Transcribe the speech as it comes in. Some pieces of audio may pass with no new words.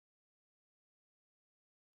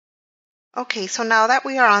Okay, so now that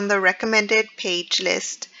we are on the recommended page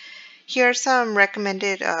list, here are some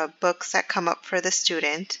recommended books that come up for the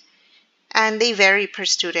student. And they vary per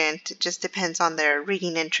student. It just depends on their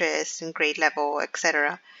reading interest and grade level,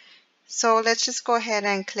 etc. So let's just go ahead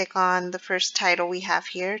and click on the first title we have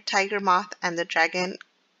here, Tiger Moth and the Dragon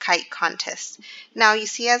Kite Contest. Now you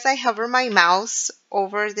see as I hover my mouse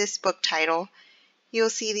over this book title, you'll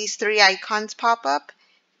see these three icons pop up.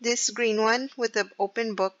 This green one with the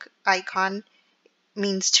open book icon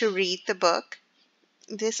means to read the book.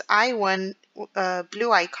 This I1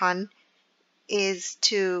 blue icon is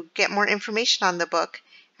to get more information on the book,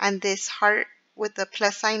 and this heart with the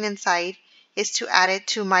plus sign inside is to add it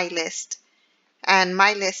to my list. And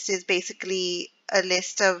my list is basically a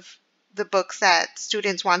list of the books that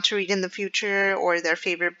students want to read in the future or their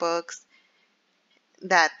favorite books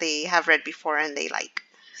that they have read before and they like.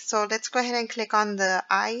 So let's go ahead and click on the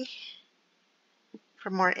I for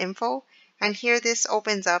more info, and here this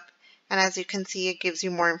opens up, and as you can see it gives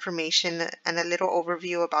you more information and a little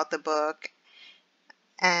overview about the book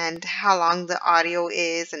and how long the audio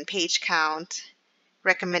is and page count,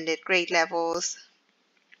 recommended grade levels.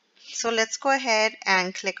 So let's go ahead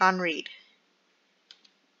and click on read.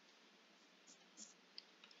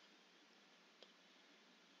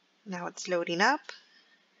 Now it's loading up,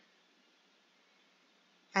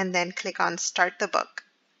 and then click on start the book.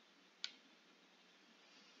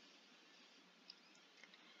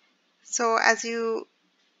 So as you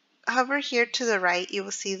hover here to the right, you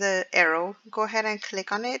will see the arrow. Go ahead and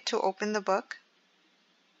click on it to open the book.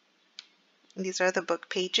 These are the book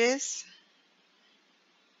pages.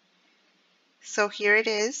 So here it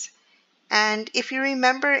is. And if you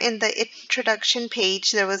remember in the introduction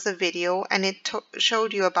page, there was a video and it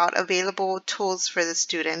showed you about available tools for the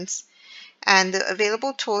students. And the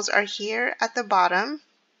available tools are here at the bottom.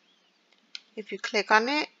 If you click on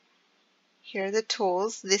it, here are the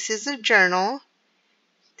tools. This is a journal.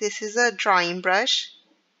 This is a drawing brush.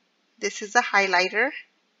 This is a highlighter.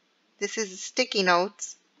 This is sticky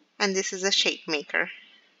notes. And this is a shape maker.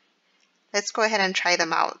 Let's go ahead and try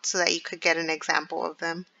them out so that you could get an example of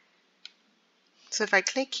them. So if I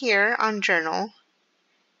click here on journal,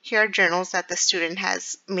 here are journals that the student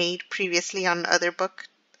has made previously on other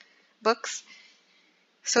books.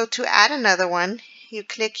 So to add another one, you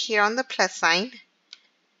click here on the plus sign,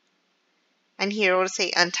 and here it will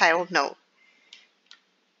say untitled note.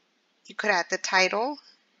 You could add the title,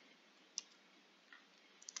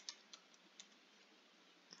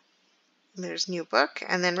 there's new book,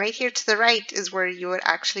 and then right here to the right is where you would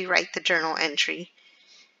actually write the journal entry.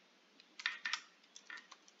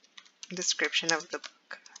 Description of the book.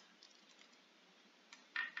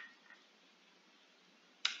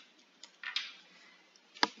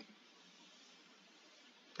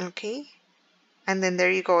 Okay, and then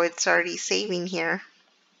there you go, it's already saving here.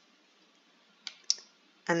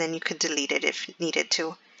 And then you could delete it if needed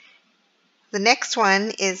to. The next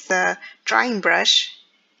one is the drawing brush.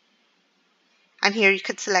 And here you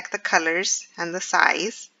could select the colors and the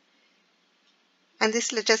size. And this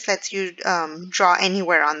just lets you draw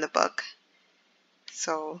anywhere on the book.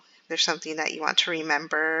 So if there's something that you want to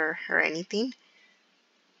remember or anything.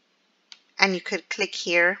 And you could click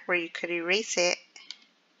here where you could erase it.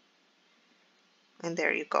 And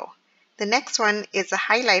there you go. The next one is a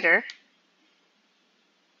highlighter.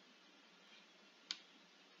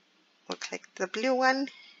 We'll click the blue one.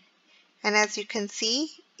 And as you can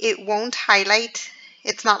see, it won't highlight.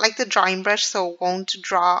 It's not like the drawing brush, so it won't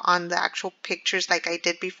draw on the actual pictures like I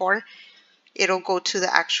did before. It'll go to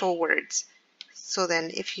the actual words. So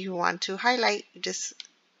then if you want to highlight, you just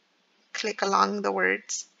click along the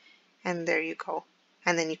words, and there you go.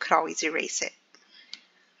 And then you could always erase it.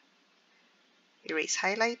 Erase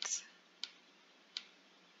highlights.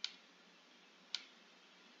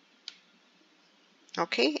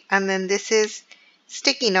 Okay, and then this is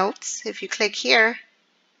sticky notes. If you click here,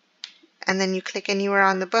 and then you click anywhere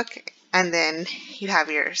on the book, and then you have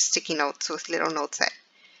your sticky notes with little notes that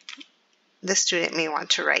the student may want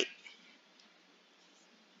to write.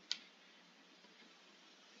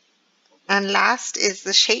 And last is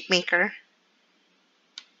the shape maker.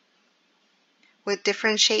 With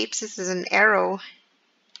different shapes, this is an arrow,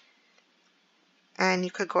 and you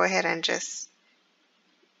could go ahead and just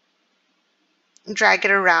drag it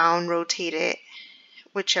around, rotate it,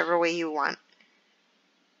 whichever way you want.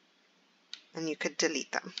 And you could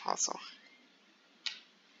delete them also.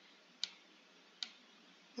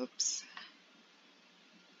 Oops.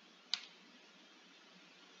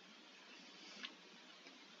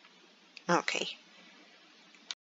 Okay,